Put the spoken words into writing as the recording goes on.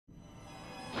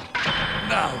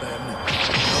Now then,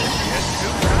 don't get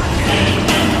too cocky.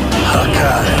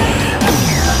 Hakai.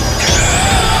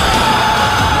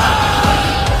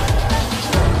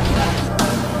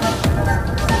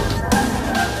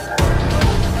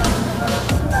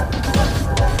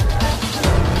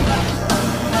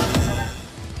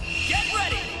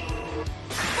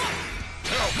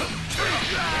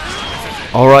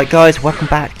 Alright guys, welcome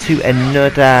back to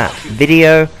another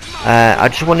video. I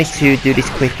just wanted to do this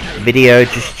quick video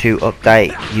just to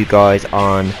update you guys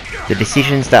on the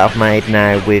decisions that I've made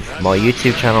now with my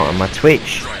YouTube channel and my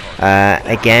Twitch.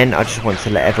 Again, I just want to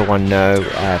let everyone know,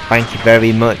 thank you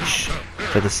very much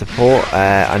for the support.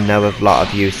 I know a lot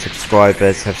of you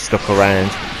subscribers have stuck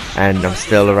around and I'm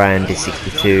still around the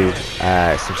 62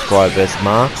 subscribers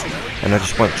mark. And I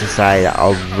just want to say that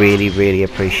I really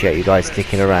appreciate you guys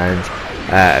sticking around.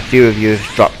 A few of you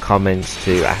have dropped comments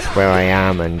to ask where I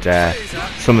am, and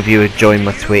some of you have joined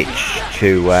my Twitch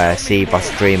to see if I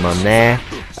stream on there.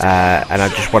 And I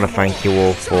just want to thank you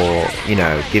all for, you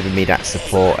know, giving me that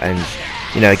support and,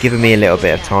 you know, giving me a little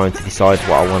bit of time to decide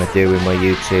what I want to do with my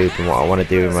YouTube and what I want to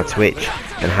do with my Twitch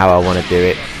and how I want to do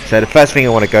it. So the first thing I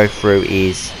want to go through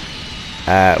is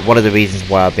one of the reasons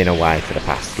why I've been away for the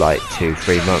past like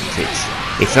 2-3 months.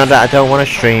 It's not that I don't want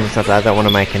to stream, it's not that I don't want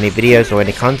to make any videos or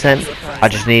any content. I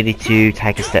just needed to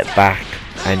take a step back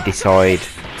and decide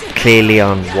clearly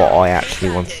on what I actually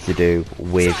wanted to do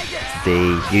with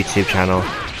the YouTube channel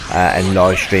and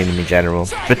live streaming in general,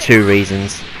 for two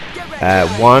reasons.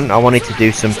 One, I wanted to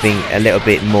do something a little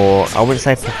bit more, I wouldn't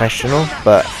say professional,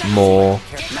 but more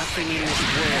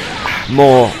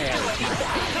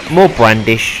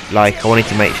brandish. Like, I wanted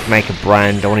to make a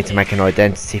brand, I wanted to make an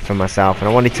identity for myself, and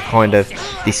I wanted to kind of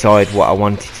decide what I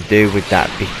wanted to do with that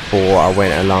before I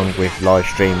went along with live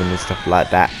streaming and stuff like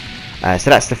that. So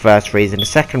that's the first reason. The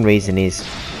second reason is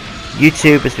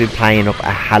YouTube has been playing up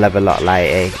a hell of a lot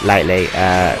lately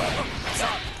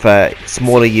for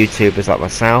smaller YouTubers like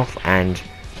myself and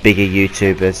bigger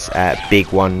YouTubers,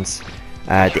 big ones.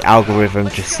 The algorithm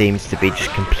just seems to be just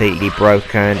completely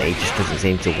broken. It just doesn't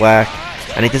seem to work.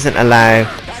 And it doesn't allow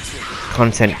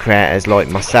content creators like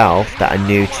myself that are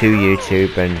new to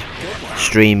YouTube and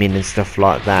streaming and stuff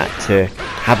like that to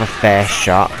have a fair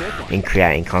shot in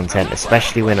creating content,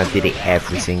 especially when I did it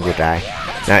every single day.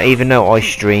 Now, even though I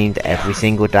streamed every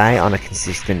single day on a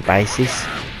consistent basis,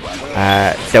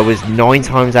 there was 9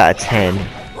 times out of 10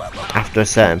 after a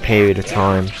certain period of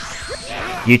time,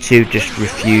 YouTube just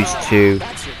refused to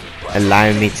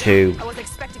allow me to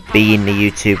be in the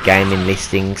YouTube gaming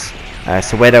listings.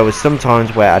 So where there was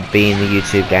sometimes where I'd be in the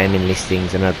YouTube gaming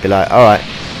listings and I'd be like, alright,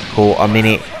 cool, I'm in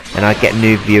it, and I'd get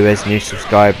new viewers, new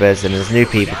subscribers, and there's new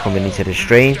people coming into the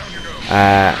stream.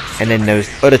 And then there was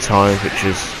other times, which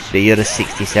was the other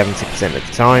 60-70% of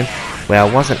the time, where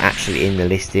I wasn't actually in the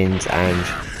listings and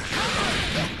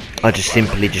I just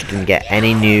simply didn't get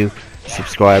any new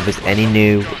subscribers, any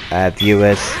new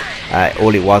viewers.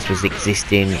 All it was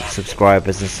existing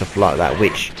subscribers and stuff like that,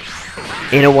 which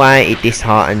in a way it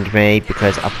disheartened me,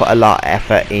 because I put a lot of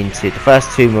effort into the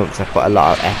first 2 months. I put a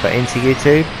lot of effort into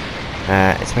YouTube,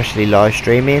 especially live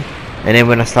streaming, and then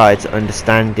when I started to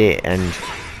understand it and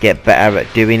get better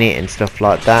at doing it and stuff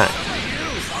like that,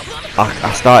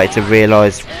 I started to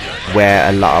realise where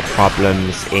a lot of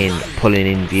problems in pulling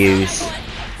in views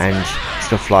and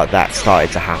stuff like that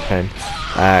started to happen.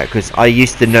 Because I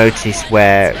used to notice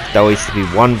where there used to be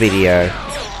one video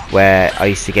where I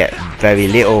used to get very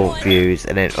little views,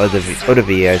 and then other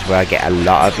videos where I get a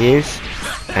lot of views,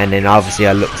 and then obviously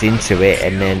I looked into it,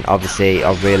 and then obviously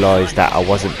I realised that I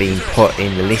wasn't being put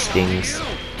in the listings.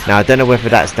 Now, I don't know whether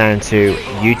that's down to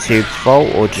YouTube's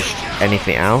fault or just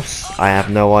anything else. I have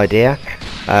no idea.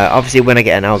 Obviously when I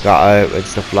get an Elgato and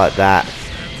stuff like that,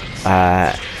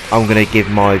 I'm gonna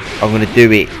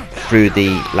do it through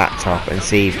the laptop and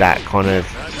see if that kind of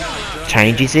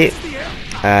changes it.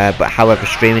 But however,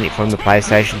 streaming it from the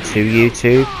PlayStation to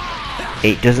YouTube,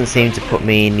 it doesn't seem to put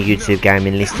me in the YouTube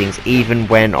gaming listings. Even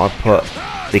when I put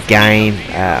the game,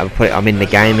 I'm in the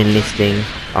gaming listing,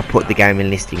 I put the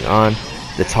gaming listing on,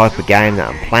 the type of game that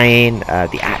I'm playing,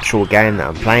 the actual game that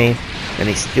I'm playing, and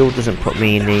it still doesn't put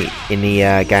me in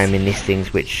the gaming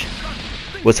listings, which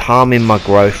was harming my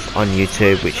growth on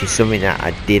YouTube, which is something that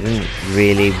I didn't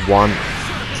really want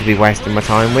to be wasting my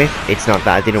time with. It's not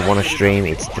that I didn't want to stream,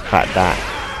 it's the fact that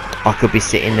I could be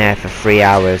sitting there for 3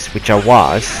 hours, which I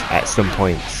was at some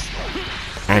points,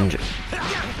 and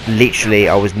literally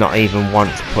I was not even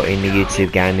want to put in the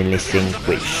YouTube gaming listing,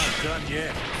 which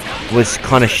was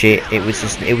kind of shit. It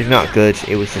was not good.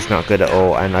 It was just not good at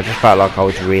all, and I just felt like I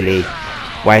was really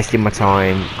wasting my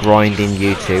time grinding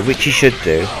YouTube, which you should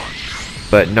do,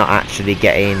 but not actually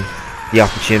getting the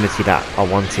opportunity that I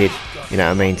wanted, you know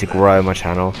what I mean, to grow my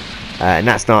channel. And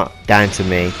that's not down to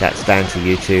me, that's down to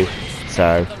YouTube.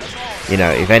 So, you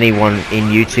know, if anyone in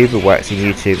YouTube who works in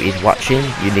YouTube is watching,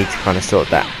 you need to kind of sort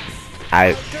that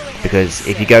out, because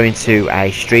if you go into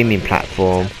a streaming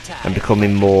platform and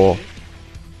becoming more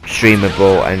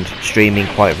streamable and streaming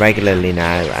quite regularly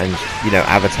now, and you know,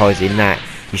 advertising that,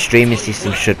 your streaming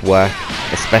system should work,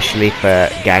 especially for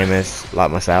gamers like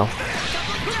myself.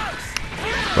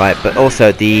 Right, but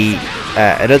also the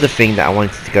another thing that I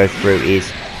wanted to go through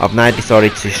is I've now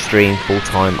decided to stream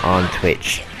full-time on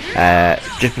Twitch.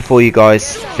 Just before you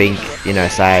guys think, you know,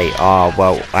 say, oh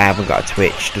well, I haven't got a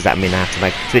Twitch, does that mean I have to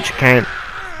make a Twitch account?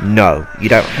 No, you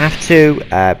don't have to,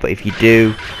 but if you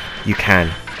do, you can,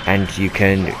 and you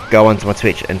can go onto my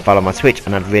Twitch and follow my Twitch,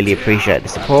 and I'd really appreciate the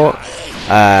support.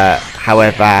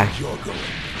 However,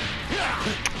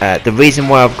 the reason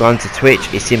why I've gone to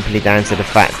Twitch is simply down to the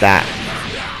fact that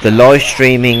the live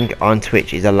streaming on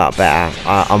Twitch is a lot better.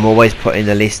 I'm always putting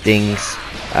the listings,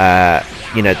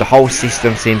 you know, the whole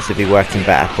system seems to be working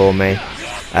better for me,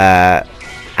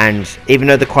 and even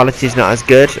though the quality is not as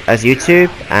good as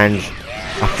YouTube, and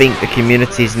I think the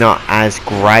community is not as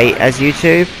great as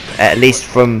YouTube, at least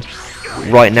from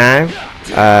right now,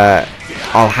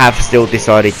 I'll have still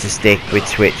decided to stick with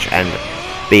Twitch and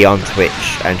be on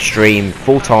Twitch and stream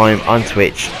full-time on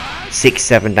Twitch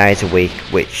 6-7 days a week,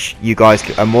 which you guys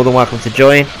are more than welcome to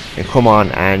join and come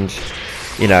on and,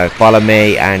 you know, follow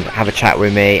me and have a chat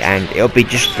with me, and it'll be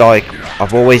just like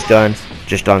I've always done,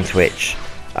 just on Twitch.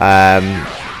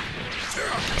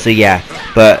 So yeah,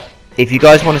 but if you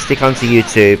guys want to stick onto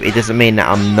YouTube, it doesn't mean that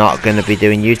I'm not going to be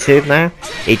doing YouTube now.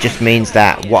 It just means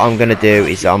that what I'm going to do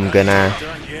is I'm going to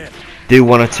do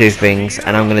one or two things,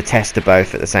 and I'm going to test the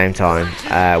both at the same time.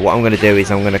 What I'm going to do is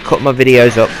I'm going to cut my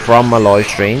videos up from my live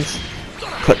streams,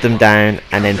 cut them down,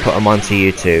 and then put them onto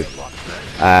YouTube.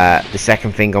 The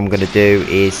second thing I'm going to do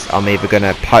is I'm either going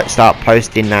to start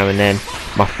posting now and then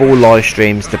my full live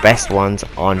streams, the best ones,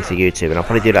 onto YouTube, and I'll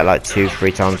probably do that like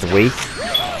 2-3 times a week,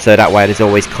 so that way there's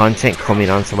always content coming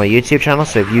onto my YouTube channel.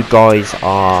 So if you guys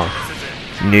are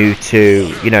new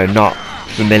to, you know, not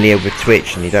familiar with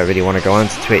Twitch and you don't really want to go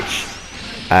onto Twitch,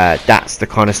 that's the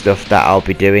kind of stuff that I'll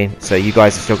be doing. So you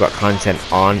guys have still got content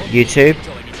on YouTube.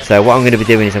 So what I'm going to be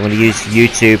doing is I'm going to use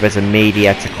YouTube as a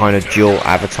media to kind of dual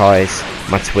advertise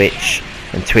my Twitch,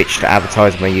 and Twitch to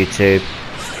advertise my YouTube,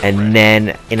 and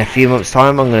then in a few months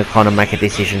time I'm going to kind of make a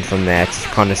decision from there to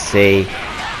kind of see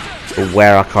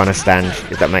where I kind of stand,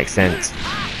 if that makes sense.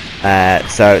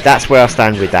 So that's where I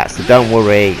stand with that, so don't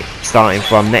worry, starting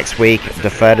from next week, the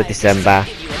 3rd of December,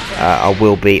 I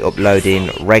will be uploading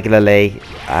regularly,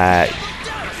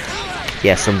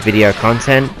 yeah, some video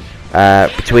content,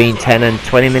 between 10 and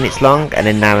 20 minutes long, and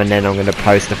then now and then I'm going to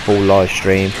post a full live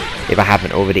stream if I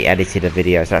haven't already edited a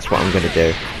video. So that's what I'm going to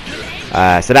do.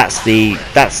 So that's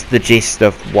the gist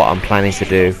of what I'm planning to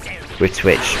do with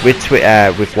Twitch,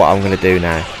 with what I'm going to do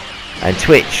now. And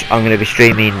Twitch, I'm going to be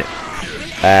streaming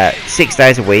 6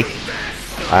 days a week.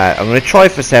 I'm going to try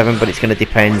for 7, but it's going to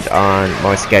depend on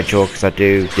my schedule, because I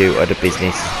do other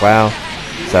business as well,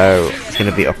 so it's going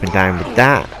to be up and down with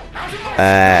that.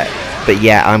 But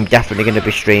yeah, I'm definitely going to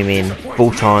be streaming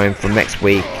full time from next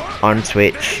week on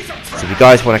Twitch. So if you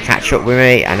guys want to catch up with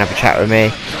me and have a chat with me,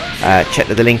 check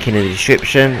the link in the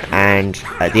description, and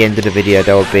at the end of the video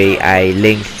there will be a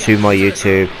link to my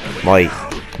YouTube,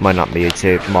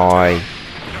 my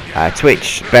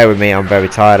Twitch. Bear with me, I'm very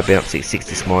tired. I've been up since 6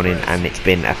 this morning, and it's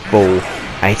been a full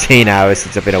 18 hours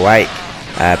since I've been awake.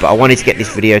 But I wanted to get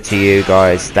this video to you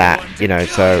guys, that, you know,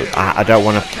 so I don't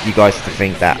want you guys to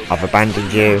think that I've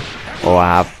abandoned you, or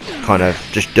I've kind of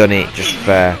just done it just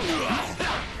for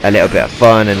a little bit of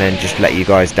fun and then just let you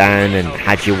guys down and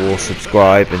had you all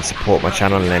subscribe and support my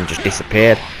channel and then just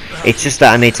disappeared. It's just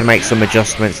that I need to make some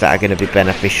adjustments that are going to be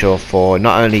beneficial for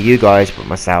not only you guys but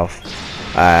myself.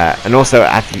 And also,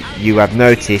 if you have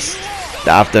noticed that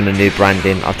I've done a new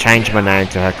branding, I've changed my name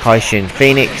to Hakai-Shin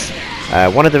Fenix.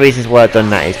 One of the reasons why I've done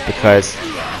that is because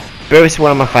Beerus is one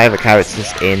of my favourite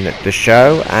characters in the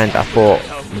show, and I thought,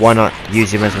 why not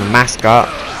use him as a mascot,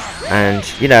 and,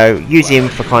 you know, use him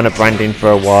for kind of branding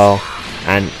for a while.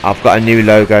 And I've got a new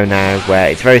logo now where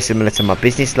it's very similar to my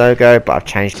business logo, but I've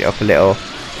changed it up a little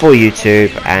for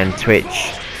YouTube and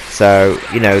Twitch. So,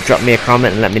 you know, drop me a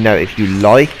comment and let me know if you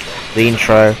like the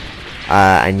intro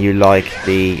and you like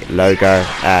the logo.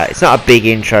 It's not a big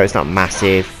intro, it's not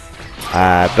massive,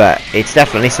 but it's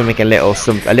definitely something, a little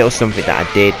something that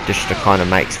I did just to kind of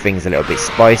make things a little bit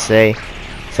spicy.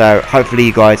 So hopefully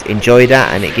you guys enjoy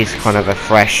that, and it gives kind of a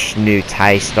fresh new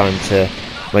taste onto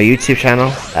my YouTube channel.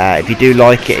 If you do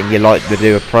like it and you like the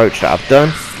new approach that I've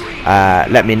done,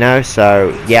 let me know. So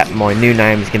yeah, my new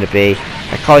name is going to be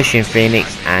Hakai-Shin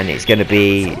Fenix, and it's going to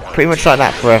be pretty much like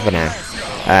that forever now,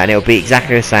 and it'll be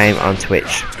exactly the same on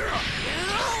Twitch.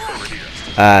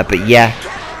 But yeah,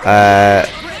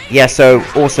 so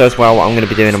also as well, what I'm going to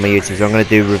be doing on my YouTube is I'm going to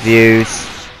do reviews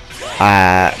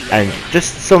and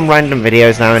just some random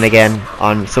videos now and again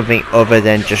on something other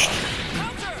than just,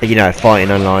 you know,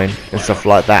 fighting online and stuff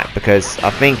like that, because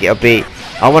I think it'll be,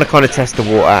 I want to kind of test the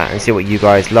water and see what you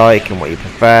guys like and what you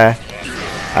prefer.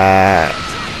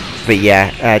 But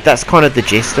yeah, that's kind of the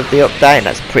gist of the update.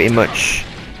 That's pretty much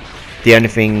the only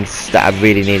things that I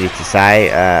really needed to say.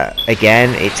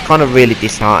 Again, it's kind of really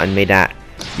disheartened me that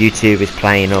YouTube is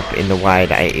playing up in the way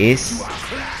that it is,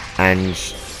 and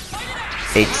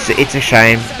it's a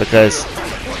shame, because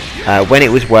when it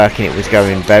was working, it was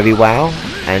going very well,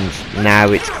 and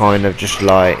now it's kind of just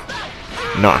like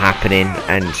not happening.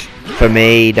 And for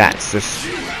me, that's just,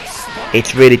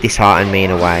 it's really disheartened me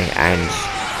in a way. And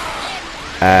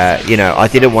you know, I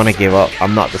didn't want to give up.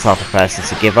 I'm not the type of person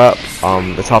to give up.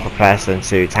 I'm the type of person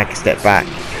to take a step back,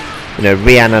 you know,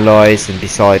 reanalyze and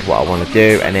decide what I want to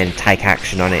do, and then take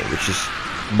action on it, which is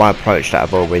my approach that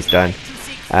I've always done.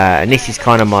 And this is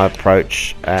kind of my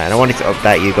approach, and I wanted to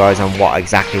update you guys on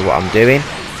exactly what I'm doing.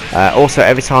 Also,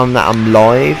 every time that I'm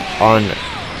live on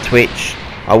Twitch,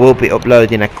 I will be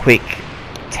uploading a quick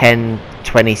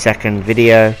 10-20 second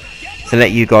video to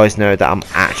let you guys know that I'm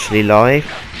actually live,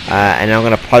 and I'm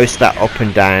going to post that up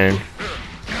and down,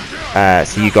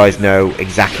 so you guys know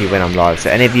exactly when I'm live. So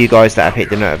any of you guys that have hit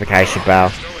the notification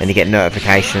bell, and you get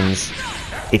notifications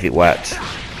if it works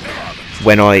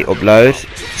when I upload,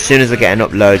 as soon as I get an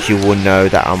upload, you will know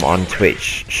that I'm on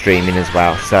Twitch streaming as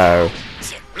well. So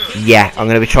yeah, I'm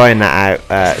going to be trying that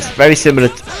out. It's very similar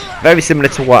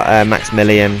to what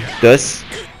Maximilian does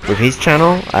with his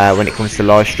channel when it comes to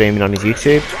live streaming on his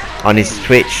YouTube, on his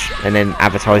Twitch, and then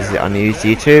advertises it on his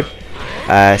YouTube.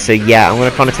 So yeah, I'm going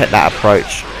to kind of take that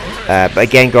approach. But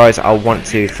again, guys, I want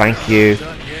to thank you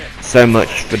so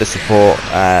much for the support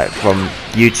from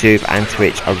YouTube and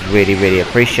Twitch. I really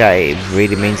appreciate it. It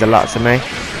really means a lot to me.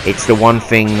 It's the one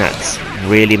thing that's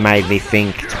really made me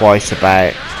think twice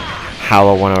about how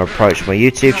I want to approach my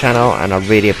YouTube channel, and I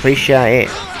really appreciate it.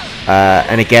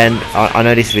 And again, I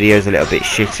know this video is a little bit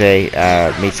shitty,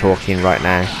 me talking right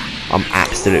now. I'm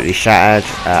absolutely shattered.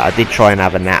 I did try and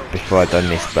have a nap before I done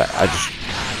this, but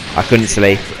I couldn't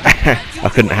sleep. I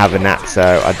couldn't have a nap,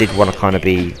 so I did want to kind of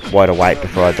be wide awake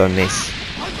before I done this.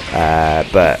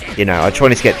 But you know, I just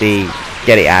wanted to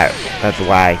get it out of the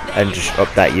way and just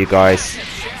update you guys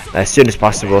as soon as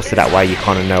possible, so that way you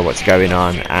kind of know what's going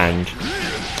on, and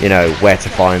you know where to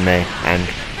find me, and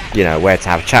you know where to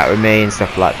have a chat with me and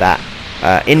stuff like that.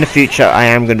 In the future, I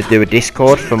am going to do a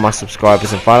Discord for my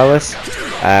subscribers and followers,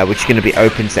 which is going to be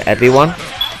open to everyone,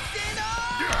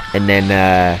 and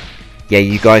then yeah,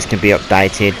 you guys can be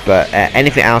updated. But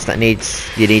anything else that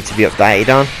you need to be updated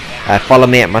on, follow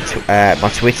me at my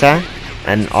Twitter,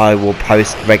 and I will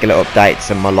post regular updates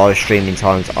on my live streaming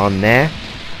times on there,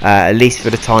 at least for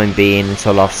the time being,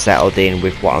 until I've settled in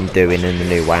with what I'm doing and the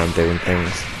new way I'm doing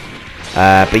things.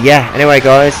 But yeah, anyway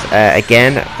guys,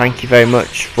 again, thank you very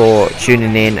much for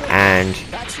tuning in and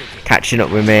catching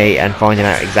up with me and finding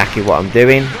out exactly what I'm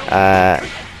doing.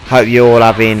 Hope you're all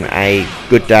having a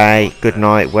good day, good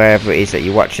night, wherever it is that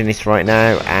you're watching this right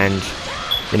now, and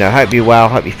you know, hope you're well,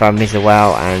 hope your families are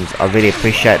well, and I really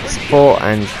appreciate the support,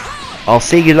 and I'll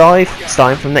see you live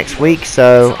starting from next week,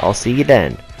 so I'll see you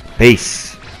then.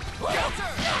 Peace.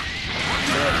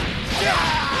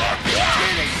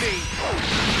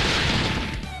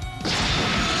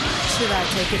 Should I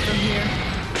take it from here?